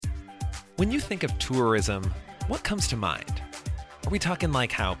When you think of tourism, what comes to mind? Are we talking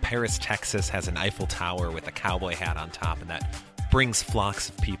like how Paris, Texas has an Eiffel Tower with a cowboy hat on top and that brings flocks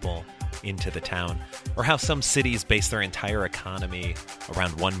of people into the town? Or how some cities base their entire economy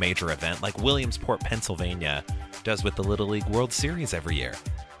around one major event like Williamsport, Pennsylvania does with the Little League World Series every year?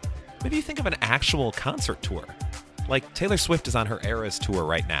 Maybe you think of an actual concert tour. Like Taylor Swift is on her Eras tour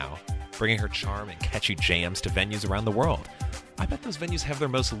right now, bringing her charm and catchy jams to venues around the world. I bet those venues have their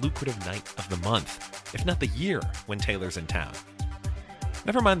most lucrative night of the month, if not the year, when Taylor's in town.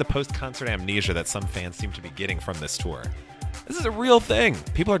 Never mind the post-concert amnesia that some fans seem to be getting from this tour. This is a real thing.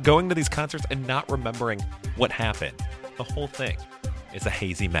 People are going to these concerts and not remembering what happened. The whole thing is a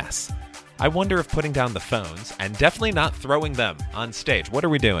hazy mess. I wonder if putting down the phones, and definitely not throwing them on stage, what are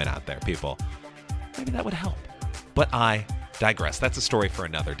we doing out there, people? Maybe that would help. But I digress. That's a story for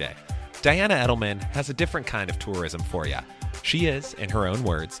another day. Diana Edelman has a different kind of tourism for you. She is, in her own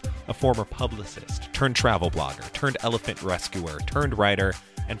words, a former publicist, turned travel blogger, turned elephant rescuer, turned writer,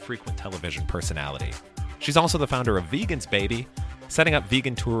 and frequent television personality. She's also the founder of Vegan's Baby, setting up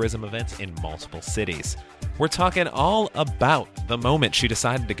vegan tourism events in multiple cities. We're talking all about the moment she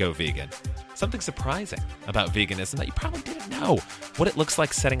decided to go vegan. Something surprising about veganism that you probably didn't know. What it looks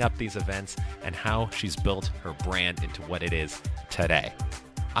like setting up these events and how she's built her brand into what it is today.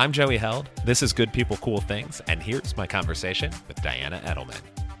 I'm Joey Held. This is Good People, Cool Things, and here's my conversation with Diana Edelman.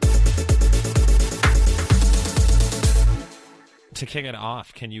 To kick it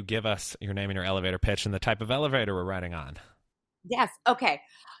off, can you give us your name and your elevator pitch and the type of elevator we're riding on? Yes. Okay.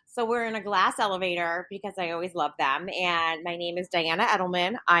 So we're in a glass elevator because I always love them. And my name is Diana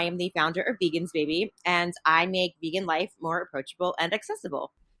Edelman. I am the founder of Vegan's Baby, and I make vegan life more approachable and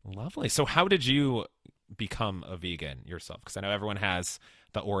accessible. Lovely. So how did you become a vegan yourself? Because I know everyone has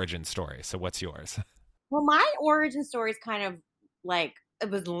the origin story. So what's yours? Well, my origin story is kind of like, it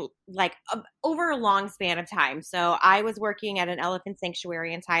was like over a long span of time. So I was working at an elephant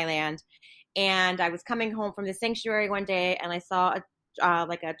sanctuary in Thailand, and I was coming home from the sanctuary one day, and I saw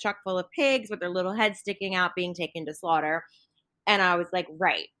a truck full of pigs with their little heads sticking out being taken to slaughter. And I was like,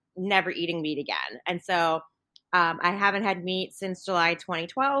 right, never eating meat again. And so I haven't had meat since July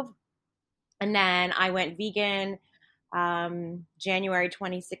 2012. And then I went vegan January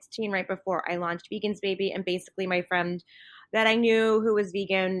 2016, right before I launched Vegan's Baby. And basically my friend that I knew who was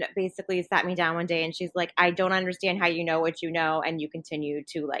vegan basically sat me down one day and she's like, I don't understand how you know what you know and you continue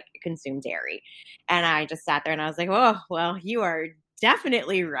to like consume dairy. And I just sat there and I was like, oh, well, you are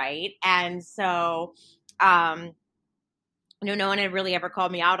definitely right. And so, no one had really ever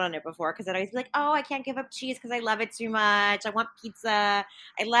called me out on it before because I'd always be like, oh, I can't give up cheese because I love it too much. I want pizza.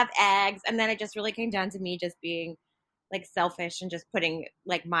 I love eggs. And then it just really came down to me just being like selfish and just putting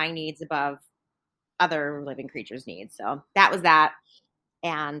like my needs above other living creatures' needs. So that was that.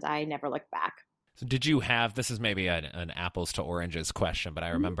 And I never looked back. So did you have, this is maybe an apples to oranges question, but I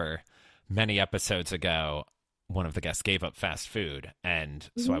remember many episodes ago, one of the guests gave up fast food. And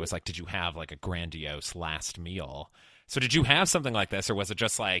so I was like, did you have like a grandiose last meal? So did you have something like this, or was it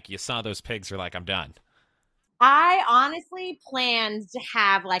just like you saw those pigs, you're like, I'm done? I honestly planned to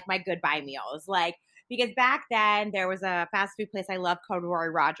have like my goodbye meals, like because back then there was a fast food place I love called Roy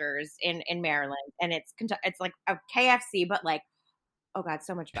Rogers in Maryland, and it's like a KFC, but like, oh God,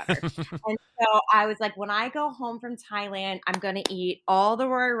 so much better. And so I was like, when I go home from Thailand, I'm gonna eat all the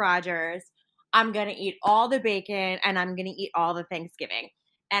Roy Rogers, I'm gonna eat all the bacon, and I'm gonna eat all the Thanksgiving.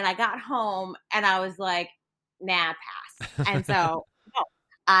 And I got home and I was like, nah, pass. And so no,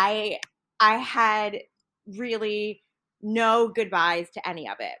 I had really no goodbyes to any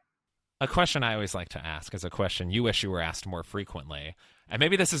of it. A question I always like to ask is a question you wish you were asked more frequently. And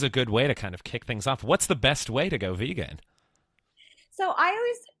maybe this is a good way to kind of kick things off. What's the best way to go vegan? So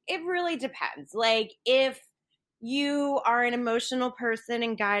it really depends. Like if you are an emotional person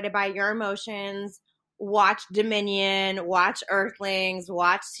and guided by your emotions, watch Dominion, watch Earthlings,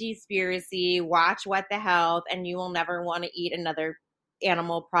 watch Seaspiracy, watch What the Health, and you will never want to eat another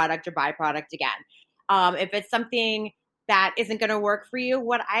animal product or byproduct again. If it's something that isn't going to work for you,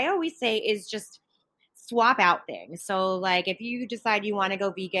 what I always say is just swap out things. So like if you decide you want to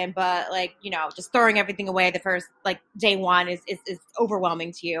go vegan, but like, just throwing everything away the first like day one is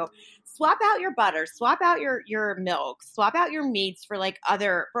overwhelming to you, swap out your butter, swap out your milk, swap out your meats for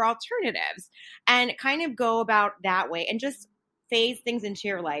alternatives, and kind of go about that way and just phase things into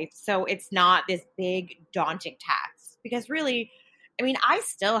your life. So it's not this big daunting task, because really, I mean, I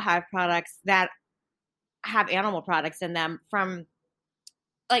still have products that have animal products in them from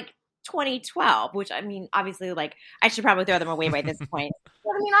like 2012, which I mean, obviously, like I should probably throw them away by this point.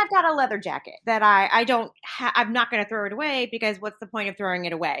 But I mean, I've got a leather jacket that I don't I'm not going to throw it away because what's the point of throwing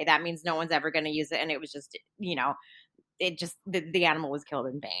it away? That means no one's ever going to use it, and it was just it just the animal was killed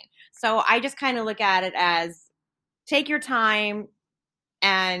in vain. So I just kind of look at it as take your time,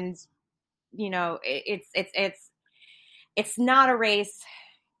 and it's not a race.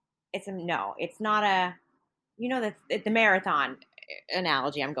 It's not a the marathon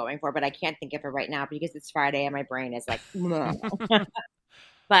analogy I'm going for, but I can't think of it right now because it's Friday and my brain is like,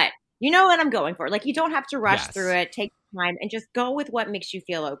 but you know what I'm going for. Like, you don't have to rush through it. Take time and just go with what makes you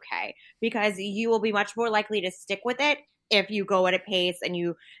feel okay, because you will be much more likely to stick with it if you go at a pace and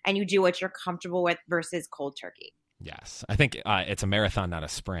you do what you're comfortable with versus cold turkey. Yes. I think it's a marathon, not a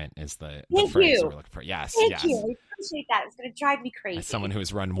sprint is the Thank phrase you. we're looking for. Yes. Thank you. I appreciate that. It's going to drive me crazy. As someone who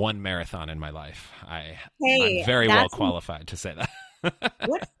has run one marathon in my life, I'm Hey, very well that's qualified to say that.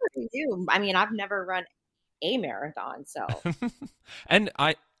 Good for you. I mean, I've never run a marathon, so. And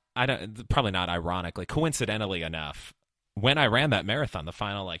I don't, probably not ironically, coincidentally enough, when I ran that marathon, the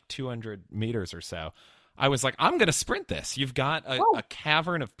final like 200 meters or so, I was like, I'm going to sprint this. You've got a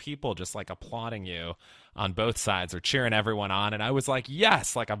cavern of people just like applauding you on both sides or cheering everyone on. And I was like,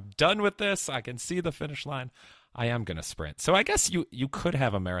 yes, like I'm done with this. I can see the finish line. I am going to sprint. So I guess you could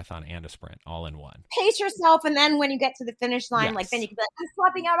have a marathon and a sprint all in one. Pace yourself. And then when you get to the finish line, like then you can be like, I'm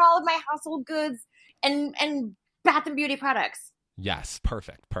swapping out all of my household goods and bath and beauty products. Yes.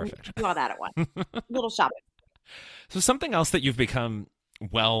 Perfect. Do all that at once. Little shopping. So something else that you've become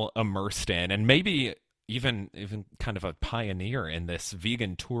well immersed in, and maybe even kind of a pioneer in this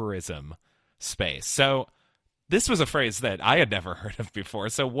vegan tourism space. So this was a phrase that I had never heard of before.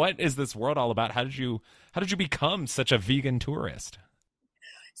 So what is this world all about? How did you become such a vegan tourist?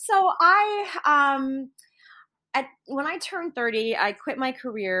 So when I turned 30, I quit my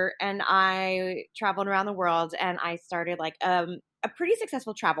career and I traveled around the world, and I started like a pretty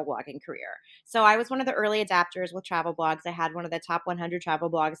successful travel blogging career. So I was one of the early adapters with travel blogs. I had one of the top 100 travel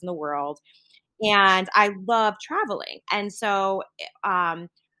blogs in the world, and I love traveling. And so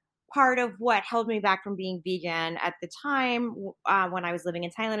part of what held me back from being vegan at the time when I was living in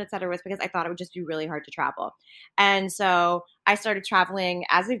Thailand, et cetera, was because I thought it would just be really hard to travel. And so I started traveling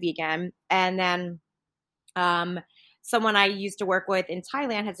as a vegan. And then someone I used to work with in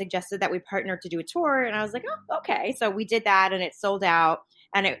Thailand had suggested that we partnered to do a tour. And I was like, oh, okay. So we did that, and it sold out.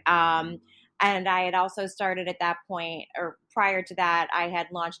 And I had also started at that point, or prior to that, I had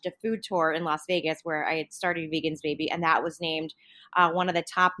launched a food tour in Las Vegas where I had started Vegans Baby, and that was named one of the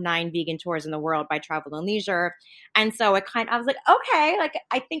top 9 vegan tours in the world by Travel and Leisure. And so I was like, okay, like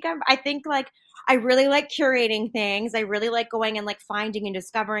I think like I really like curating things. I really like going and like finding and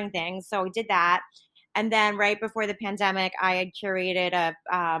discovering things. So I did that. And then right before the pandemic, I had curated a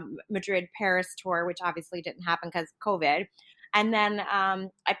Madrid-Paris tour, which obviously didn't happen because of COVID. And then I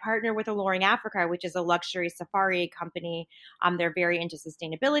partnered with Alluring Africa, which is a luxury safari company. They're very into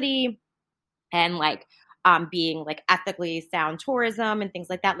sustainability and like being like ethically sound tourism and things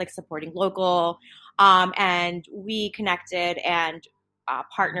like that, like supporting local. And we connected and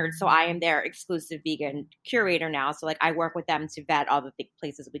partnered. So I am their exclusive vegan curator now. So like I work with them to vet all the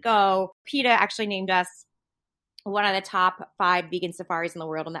places we go. PETA actually named us one of the top 5 vegan safaris in the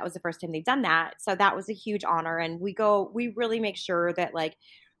world. And that was the first time they've done that. So that was a huge honor. And we really make sure that like,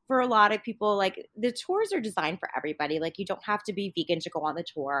 for a lot of people, like the tours are designed for everybody. Like you don't have to be vegan to go on the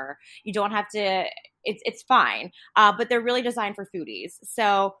tour. You don't have to, it's fine. But they're really designed for foodies.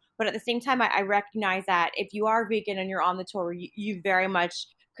 So, but at the same time, I recognize that if you are vegan and you're on the tour, you very much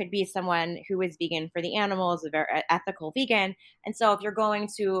could be someone who is vegan for the animals, a very ethical vegan. And so if you're going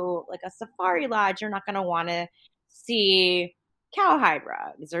to like a safari lodge, you're not going to want to see cowhide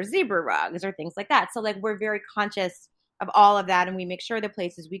rugs or zebra rugs or things like that. So like we're very conscious of all of that, and we make sure the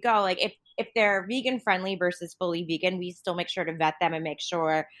places we go, like if they're vegan friendly versus fully vegan, we still make sure to vet them and make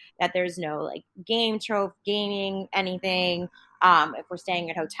sure that there's no like gaming anything. If we're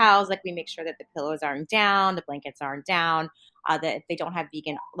staying at hotels, like we make sure that the pillows aren't down, the blankets aren't down, that if they don't have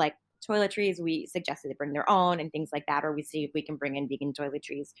vegan like toiletries, we suggest that they bring their own and things like that, or we see if we can bring in vegan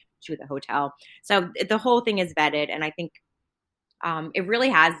toiletries to the hotel. So the whole thing is vetted, and I think it really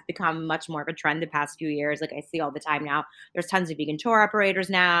has become much more of a trend the past few years. Like I see all the time now, there's tons of vegan tour operators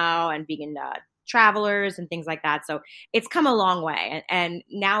now and vegan travelers and things like that. So it's come a long way. And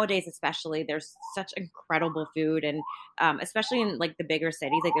nowadays, especially, there's such incredible food, and especially in like the bigger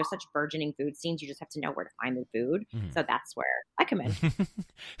cities, like there's such burgeoning food scenes. You just have to know where to find the food. Mm-hmm. So that's where I come in.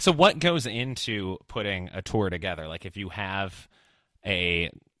 So what goes into putting a tour together? Like if you have a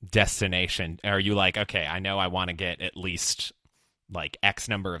destination, are you like, okay, I know I want to get at least like X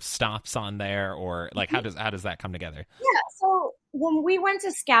number of stops on there, or like how does that come together? Yeah. So when we went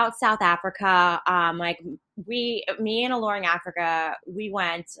to Scout South Africa, me and Alluring Africa, we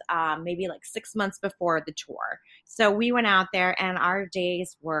went maybe like 6 months before the tour. So we went out there and our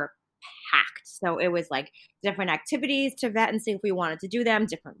days were packed. So it was like different activities to vet and see if we wanted to do them,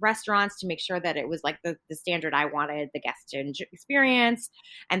 different restaurants to make sure that it was like the standard I wanted the guests to experience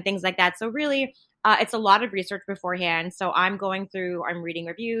and things like that. So really, it's a lot of research beforehand. So I'm reading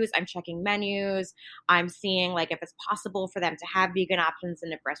reviews, I'm checking menus, I'm seeing like if it's possible for them to have vegan options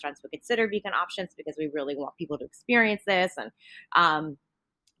and if restaurants would consider vegan options because we really want people to experience this and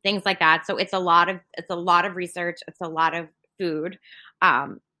things like that. So it's a lot of research. It's a lot of food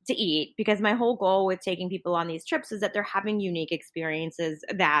to eat because my whole goal with taking people on these trips is that they're having unique experiences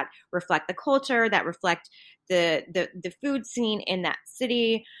that reflect the culture, that reflect the food scene in that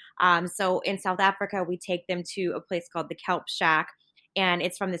city. So in South Africa, we take them to a place called the Kelp Shack, and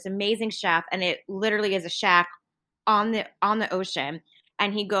it's from this amazing chef, and it literally is a shack on the ocean.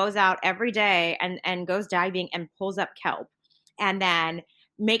 And he goes out every day and goes diving and pulls up kelp, and then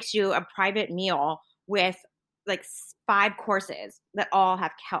makes you a private meal with like 5 courses that all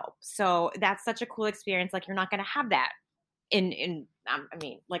have kelp. So that's such a cool experience. Like you're not going to have that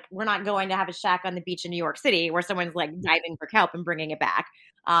like we're not going to have a shack on the beach in New York City where someone's like diving for kelp and bringing it back.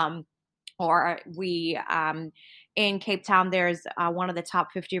 Or we, in Cape Town, there's one of the top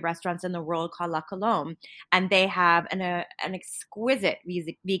 50 restaurants in the world called La Colombe, and they have an exquisite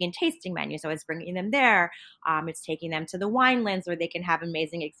vegan tasting menu. So it's bringing them there. It's taking them to the winelands where they can have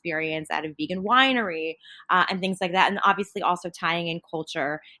amazing experience at a vegan winery and things like that. And obviously also tying in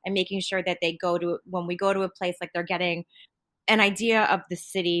culture and making sure that when we go to a place, like they're getting an idea of the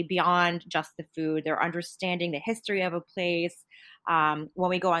city beyond just the food. They're understanding the history of a place. When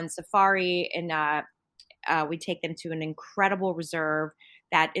we go on safari we take them to an incredible reserve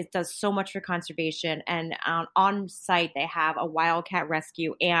that does so much for conservation. And on site, they have a wildcat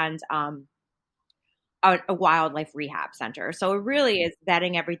rescue and a wildlife rehab center. So it really is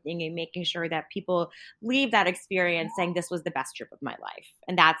vetting everything and making sure that people leave that experience saying this was the best trip of my life.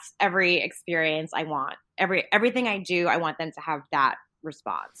 And that's every experience I want. Everything I do, I want them to have that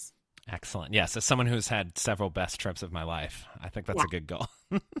response. Excellent. Yes, as someone who's had several best trips of my life, I think that's a good goal.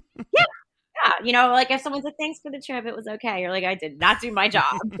 Yeah. Yeah. Like if someone said, thanks for the trip, it was okay. You're like, I did not do my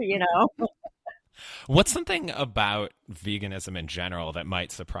job, What's something about veganism in general that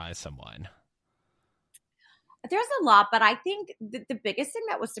might surprise someone? There's a lot, but I think the biggest thing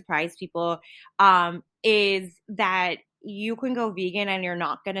that would surprise people is that you can go vegan and you're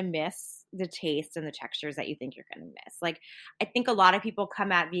not going to miss the taste and the textures that you think you're going to miss. Like, I think a lot of people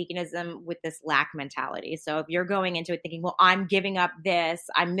come at veganism with this lack mentality. So if you're going into it thinking, well, I'm giving up this,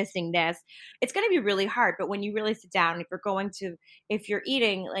 I'm missing this, it's going to be really hard. But when you really sit down, if you're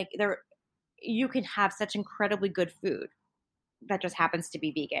eating, like you can have such incredibly good food that just happens to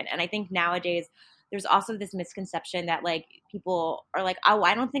be vegan. And I think nowadays, there's also this misconception that like people are like, oh,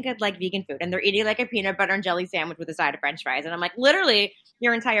 I don't think I'd like vegan food. And they're eating like a peanut butter and jelly sandwich with a side of French fries. And I'm like, literally,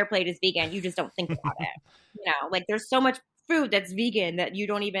 your entire plate is vegan. You just don't think about it. Like there's so much food that's vegan that you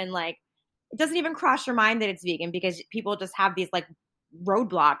don't even like, it doesn't even cross your mind that it's vegan because people just have these like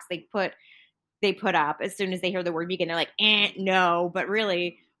roadblocks they put up as soon as they hear the word vegan. They're like, no. But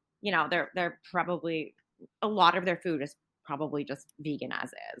really, they're probably, a lot of their food is probably just vegan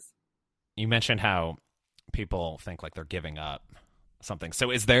as is. You mentioned how people think like they're giving up something.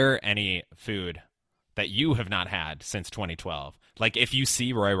 So is there any food that you have not had since 2012? Like if you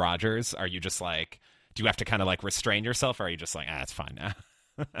see Roy Rogers, are you just like, do you have to kind of like restrain yourself or are you just like, it's fine now?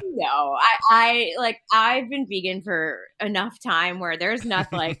 No, I've been vegan for enough time where there's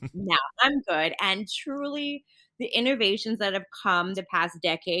nothing like, no, I'm good. And truly the innovations that have come the past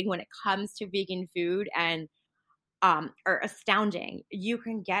decade when it comes to vegan food and are astounding. You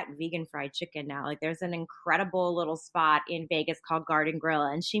can get vegan fried chicken now. Like there's an incredible little spot in Vegas called Garden Grill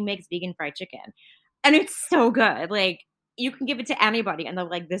and she makes vegan fried chicken and it's so good. Like you can give it to anybody and they're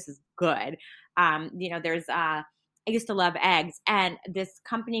like, this is good. There's, I used to love eggs and this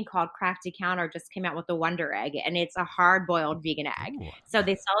company called Crafty Counter just came out with the Wonder Egg and it's a hard boiled vegan egg. Ooh. So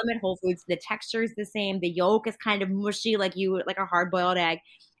they sell them at Whole Foods. The texture is the same. The yolk is kind of mushy like a hard boiled egg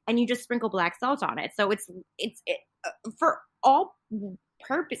and you just sprinkle black salt on it. So it's for all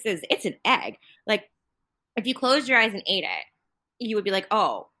purposes, it's an egg. Like if you closed your eyes and ate it, you would be like,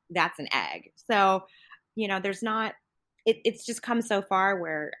 oh, that's an egg. So, there's not, it's just come so far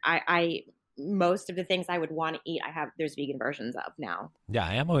where I most of the things I would want to eat, there's vegan versions of now. Yeah.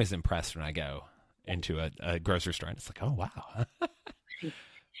 I am always impressed when I go into a grocery store and it's like, oh, wow.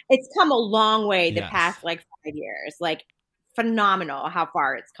 It's come a long way the past like 5 years. Like phenomenal how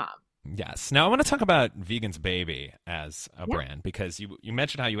far it's come. Yes. Now I want to talk about Vegan's Baby as a Yeah. brand because you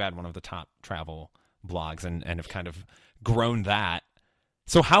mentioned how you had one of the top travel blogs and have kind of grown that.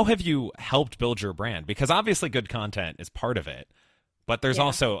 So how have you helped build your brand? Because obviously good content is part of it, but there's Yeah.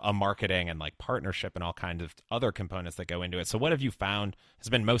 also a marketing and like partnership and all kinds of other components that go into it. So what have you found has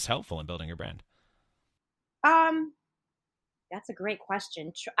been most helpful in building your brand? Um, that's a great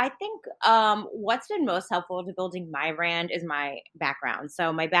question. I think what's been most helpful to building my brand is my background.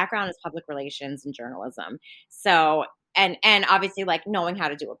 So my background is public relations and journalism. So and obviously like knowing how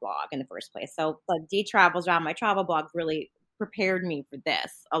to do a blog in the first place. So the D Travels around my travel blog really prepared me for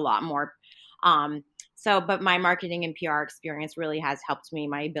this a lot more. Um, but my marketing and PR experience really has helped me.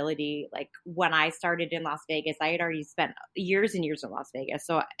 My ability, like when I started in Las Vegas, I had already spent years and years in Las Vegas,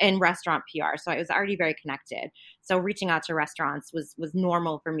 so in restaurant PR, so I was already very connected. So reaching out to restaurants was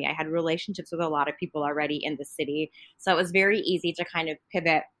normal for me. I had relationships with a lot of people already in the city, so it was very easy to kind of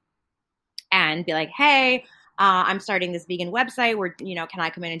pivot and be like, hey, I'm starting this vegan website where, can I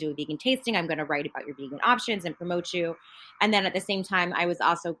come in and do a vegan tasting? I'm going to write about your vegan options and promote you. And then at the same time, I was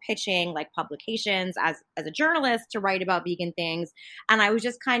also pitching like publications as a journalist to write about vegan things. And I was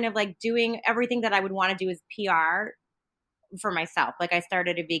just kind of like doing everything that I would want to do as PR for myself. Like I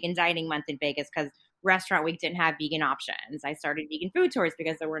started a vegan dining month in Vegas because Restaurant Week didn't have vegan options. I started vegan food tours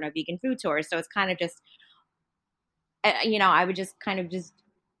because there were no vegan food tours. So it's kind of just, I would just kind of just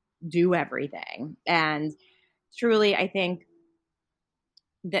do everything. And truly, I think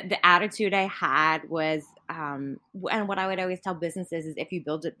that the attitude I had was, and what I would always tell businesses is, if you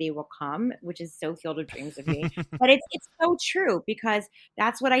build it, they will come, which is so Field of Dreams of me. But it's so true, because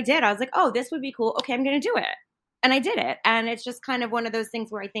that's what I did. I was like, oh, this would be cool. Okay, I'm going to do it, and I did it. And it's just kind of one of those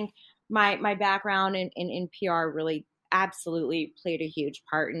things where I think my background in PR really absolutely played a huge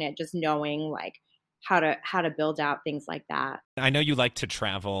part in it. Just knowing like how to build out things like that. I know you like to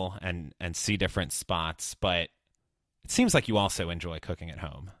travel and see different spots, but it seems like you also enjoy cooking at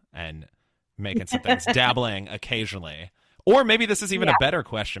home and making some things, dabbling occasionally. Or maybe this is even a better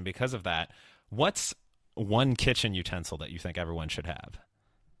question because of that. What's one kitchen utensil that you think everyone should have?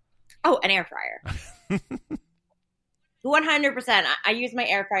 Oh, an air fryer. 100%. I use my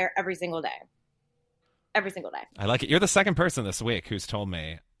air fryer every single day. Every single day. I like it. You're the second person this week who's told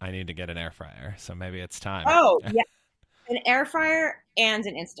me I need to get an air fryer, so maybe it's time. Oh, yeah. An air fryer and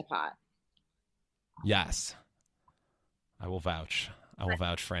an Instapot. Yes. I will vouch. I will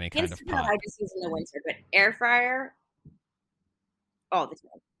vouch for any kind of Instapot pot. I just use in the winter, but air fryer all the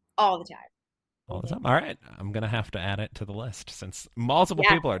time. All the time. All the time. All right. I'm going to have to add it to the list since multiple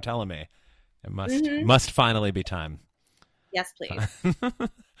people are telling me it must finally be time. Yes, please.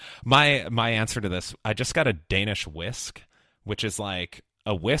 My answer to this, I just got a Danish whisk, which is like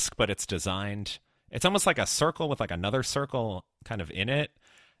a whisk, but it's designed. It's almost like a circle with like another circle kind of in it.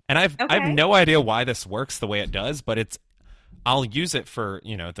 And I have no idea why this works the way it does, but I'll use it for,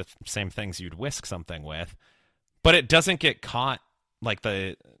 the same things you'd whisk something with, but it doesn't get caught like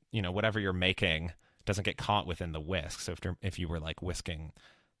the, whatever you're making doesn't get caught within the whisk. So if you were like whisking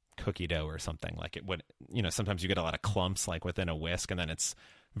cookie dough or something, like it would, sometimes you get a lot of clumps like within a whisk, and then it's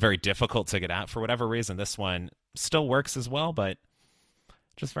very difficult to get out for whatever reason. This one still works as well, but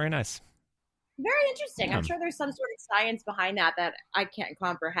just very nice. Very interesting. I'm sure there's some sort of science behind that I can't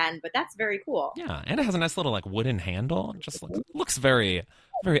comprehend, but that's very cool. Yeah, and it has a nice little like wooden handle. It just looks very,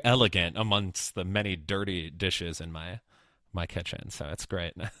 very elegant amongst the many dirty dishes in my kitchen. So it's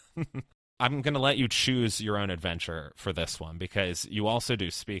great. I'm going to let you choose your own adventure for this one because you also do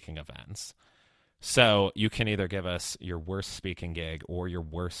speaking events. So you can either give us your worst speaking gig or your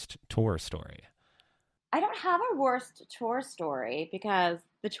worst tour story. I don't have a worst tour story because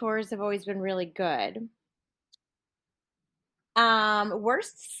the tours have always been really good. I don't have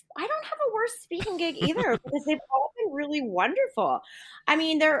a worst speaking gig either because they've all been really wonderful. I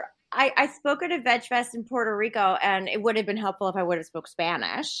mean, I spoke at a Veg Fest in Puerto Rico, and it would have been helpful if I would have spoke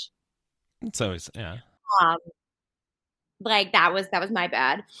Spanish. It's always, yeah. Like that was my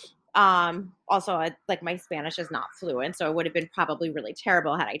bad. Also, like my Spanish is not fluent, so it would have been probably really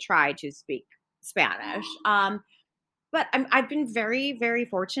terrible had I tried to speak Spanish. But I've been very, very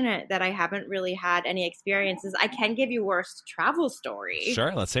fortunate that I haven't really had any experiences. I can give you worst travel story.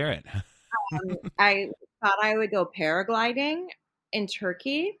 Sure, let's hear it. I thought I would go paragliding in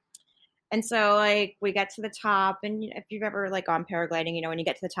Turkey. And so like we get to the top, and if you've ever like gone paragliding, when you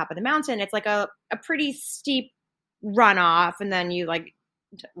get to the top of the mountain, it's like a pretty steep runoff, and then you like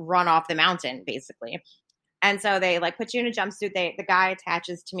run off the mountain basically. And so they like put you in a jumpsuit. The guy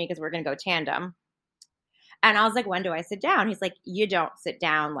attaches to me because we're going to go tandem. And I was like, when do I sit down? He's like, you don't sit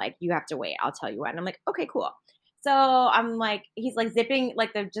down. Like, you have to wait. I'll tell you when. I'm like, okay, cool. So I'm like, he's like zipping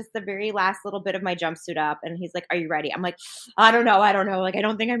like just the very last little bit of my jumpsuit up, and he's like, "Are you ready?" I'm like, I don't know. Like, I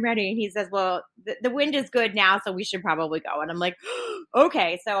don't think I'm ready." And he says, "Well, the wind is good now, so we should probably go." And I'm like,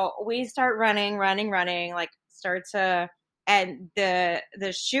 "Okay." So we start running, like and the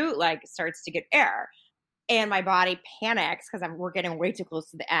chute like starts to get air, and my body panics because we're getting way too close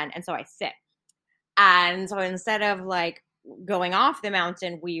to the end, and so I sit. And so instead of like going off the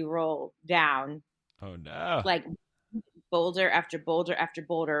mountain, we roll down Oh no. like boulder after boulder after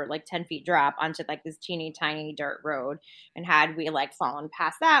boulder, like 10 feet drop onto like this teeny tiny dirt road. And had we like fallen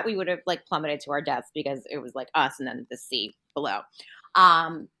past that, we would have like plummeted to our deaths because it was like us and then the sea below.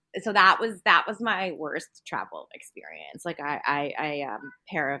 So that was my worst travel experience. Like I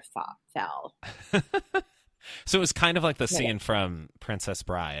fell. So it was kind of like the scene from Princess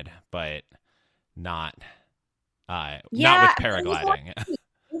Bride, but not not with paragliding. It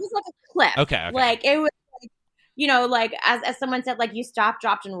was like a cliff. Okay. Like it was like as someone said, like you stopped,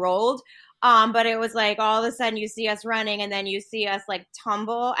 dropped, and rolled. But it was like all of a sudden you see us running, and then you see us like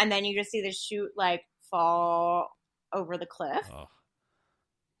tumble, and then you just see the chute like fall over the cliff. Oh.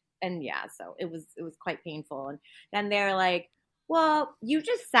 And yeah, so it was quite painful. And then they're like, "Well, you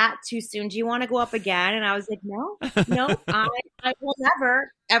just sat too soon. Do you want to go up again?" And I was like, "No, I will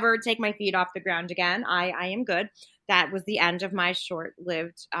never ever take my feet off the ground again. I am good." That was the end of my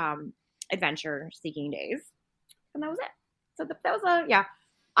short-lived adventure seeking days. And that was it. So that was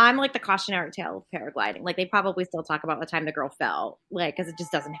I'm like the cautionary tale of paragliding. Like they probably still talk about the time the girl fell, like because it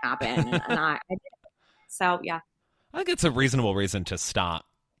just doesn't happen. And I did it. So yeah, I think it's a reasonable reason to stop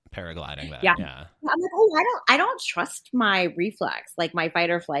paragliding. Yeah. I'm like, I don't trust my reflex, like my fight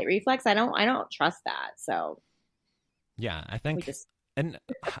or flight reflex. I don't trust that. So yeah, I think. And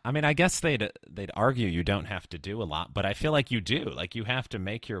I mean, I guess they'd argue you don't have to do a lot, but I feel like you do. Like you have to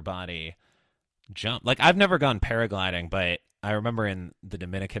make your body jump. Like I've never gone paragliding, but I remember in the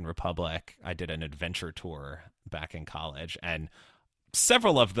Dominican Republic, I did an adventure tour back in college, and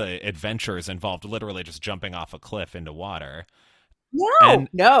several of the adventures involved literally just jumping off a cliff into water.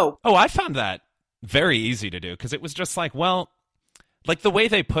 No. Oh, I found that very easy to do because it was just like, well, like the way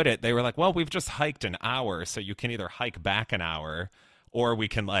they put it, they were like, well, we've just hiked an hour, so you can either hike back an hour or we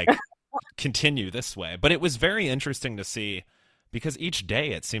can like continue this way. But it was very interesting to see because each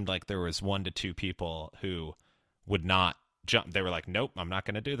day it seemed like there was 1 to 2 people who would not jump. They were like, nope, I'm not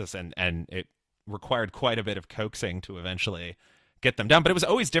going to do this. And it required quite a bit of coaxing to eventually get them down. But it was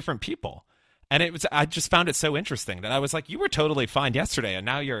always different people. And I just found it so interesting that I was like, you were totally fine yesterday, and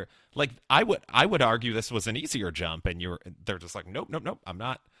now you're like, I would argue this was an easier jump, and they're just like, nope, I'm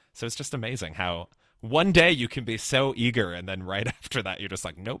not. So it's just amazing how one day you can be so eager, and then right after that you're just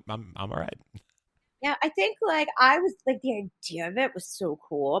like, nope, I'm all right. Yeah, I think like I was like the idea of it was so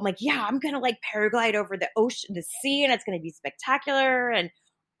cool. I'm like, yeah, I'm gonna like paraglide over the ocean, the sea, and it's gonna be spectacular. And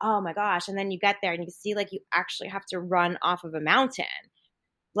oh my gosh! And then you get there and you see like you actually have to run off of a mountain,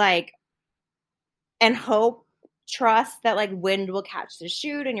 like. And trust that like wind will catch the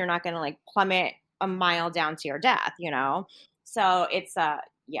chute and you're not going to like plummet a mile down to your death, So it's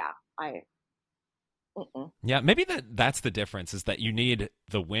Yeah, maybe that's the difference is that you need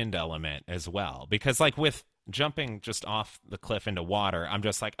the wind element as well. Because like with jumping just off the cliff into water, I'm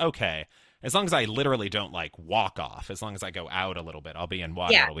just like, okay, as long as I literally don't like walk off, as long as I go out a little bit, I'll be in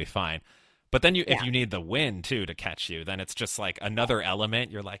water, it'll be fine. But then if you need the wind too to catch you, then it's just like another element.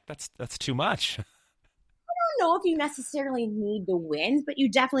 You're like, that's too much. I don't know if you necessarily need the wind, but you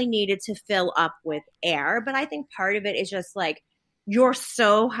definitely need it to fill up with air. But I think part of it is just like you're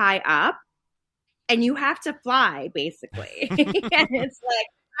so high up and you have to fly basically. And it's like,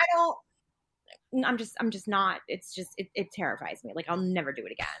 I'm just not, it's just, it terrifies me. Like I'll never do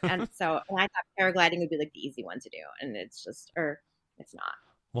it again. And so and I thought paragliding would be like the easy one to do. And it's not.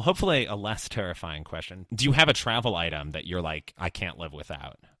 Well, hopefully a less terrifying question. Do you have a travel item that you're like, I can't live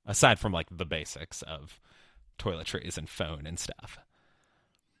without, aside from like the basics of toiletries and phone and stuff?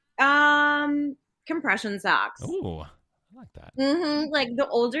 Compression socks. Ooh, I like that. Mm-hmm. Like the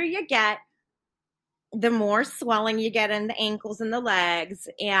older you get, the more swelling you get in the ankles and the legs.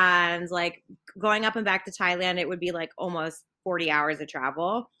 And like going up and back to Thailand, it would be like almost 40 hours of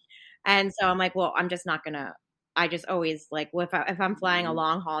travel. And so I'm like, well, I'm just not gonna. I just always like if I'm flying a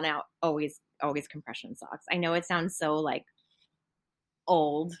long haul now, always compression socks. I know it sounds so like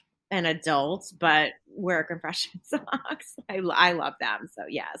old and adult, but wear compression socks. I love them. So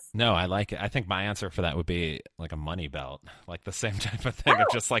yes. No, I like it. I think my answer for that would be like a money belt, like the same type of thing of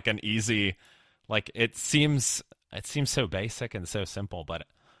just like an easy, like it seems so basic and so simple, but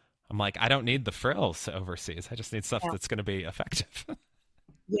I'm like, I don't need the frills overseas. I just need stuff that's going to be effective.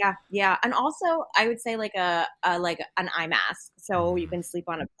 Yeah. And also, I would say like a like an eye mask, so you can sleep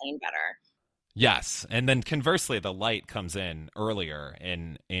on a plane better. Yes, and then conversely, the light comes in earlier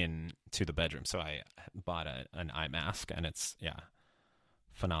in to the bedroom. So I bought an eye mask, and it's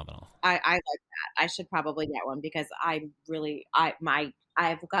phenomenal. I like that. I should probably get one because I've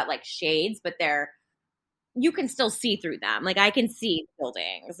got like shades, but you can still see through them. Like I can see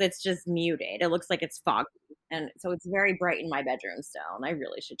buildings. It's just muted. It looks like it's foggy. And so it's very bright in my bedroom still. And I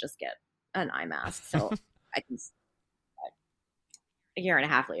really should just get an eye mask so I can see a year and a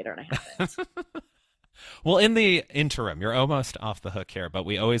half later and I haven't. Well, in the interim, you're almost off the hook here, but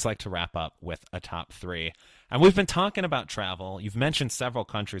we always like to wrap up with a top three. And we've been talking about travel. You've mentioned several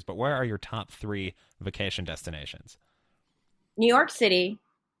countries, but where are your top three vacation destinations? New York City,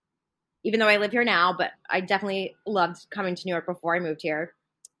 even though I live here now, but I definitely loved coming to New York before I moved here.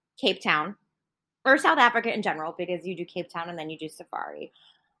 Cape Town, or South Africa in general, because you do Cape Town and then you do safari.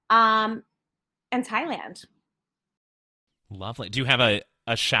 And Thailand. Lovely. Do you have a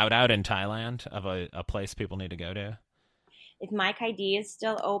shout out in Thailand of a place people need to go to? If Mike ID is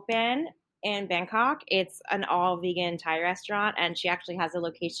still open in Bangkok, it's an all vegan Thai restaurant, and she actually has a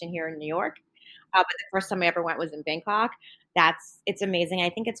location here in New York. But the first time I ever went was in Bangkok. It's amazing. I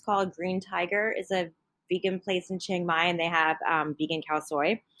think it's called Green Tiger. Is a vegan place in Chiang Mai, and they have vegan khao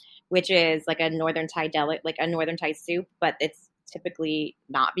soi, which is like a northern Thai like a northern Thai soup, but it's typically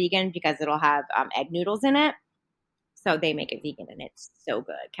not vegan because it'll have egg noodles in it. So they make it vegan, and it's so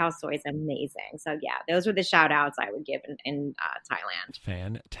good. Khao soi is amazing. So yeah, those were the shout outs I would give in Thailand.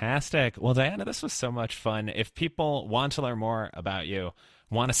 Fantastic. Well, Diana, this was so much fun. If people want to learn more about you,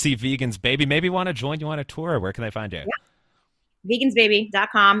 want to see Vegans Baby, maybe want to join you on a tour, where can they find you? Yeah.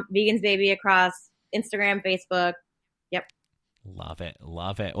 Vegansbaby.com. Vegans Baby across Instagram, Facebook. Yep. Love it.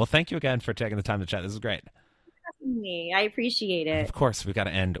 Love it. Well, thank you again for taking the time to chat. This is great. Me. I appreciate it. And of course, we've got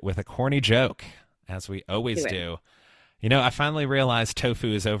to end with a corny joke, as we always do. You know, I finally realized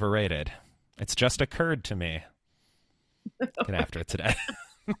tofu is overrated. It's just occurred to me. Get after it today.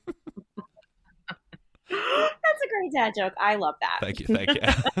 That's a great dad joke. I love that. Thank you.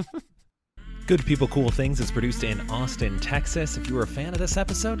 Good People Cool Things is produced in Austin, Texas. If you were a fan of this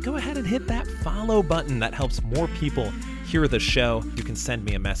episode, go ahead and hit that follow button. That helps more people hear the show. You can send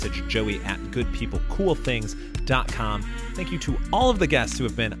me a message, joey@goodpeoplecoolthings.com. Thank you to all of the guests who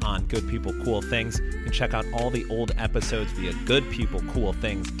have been on Good People Cool Things. You can check out all the old episodes via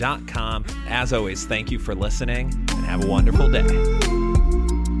goodpeoplecoolthings.com. As always, thank you for listening, and have a wonderful day.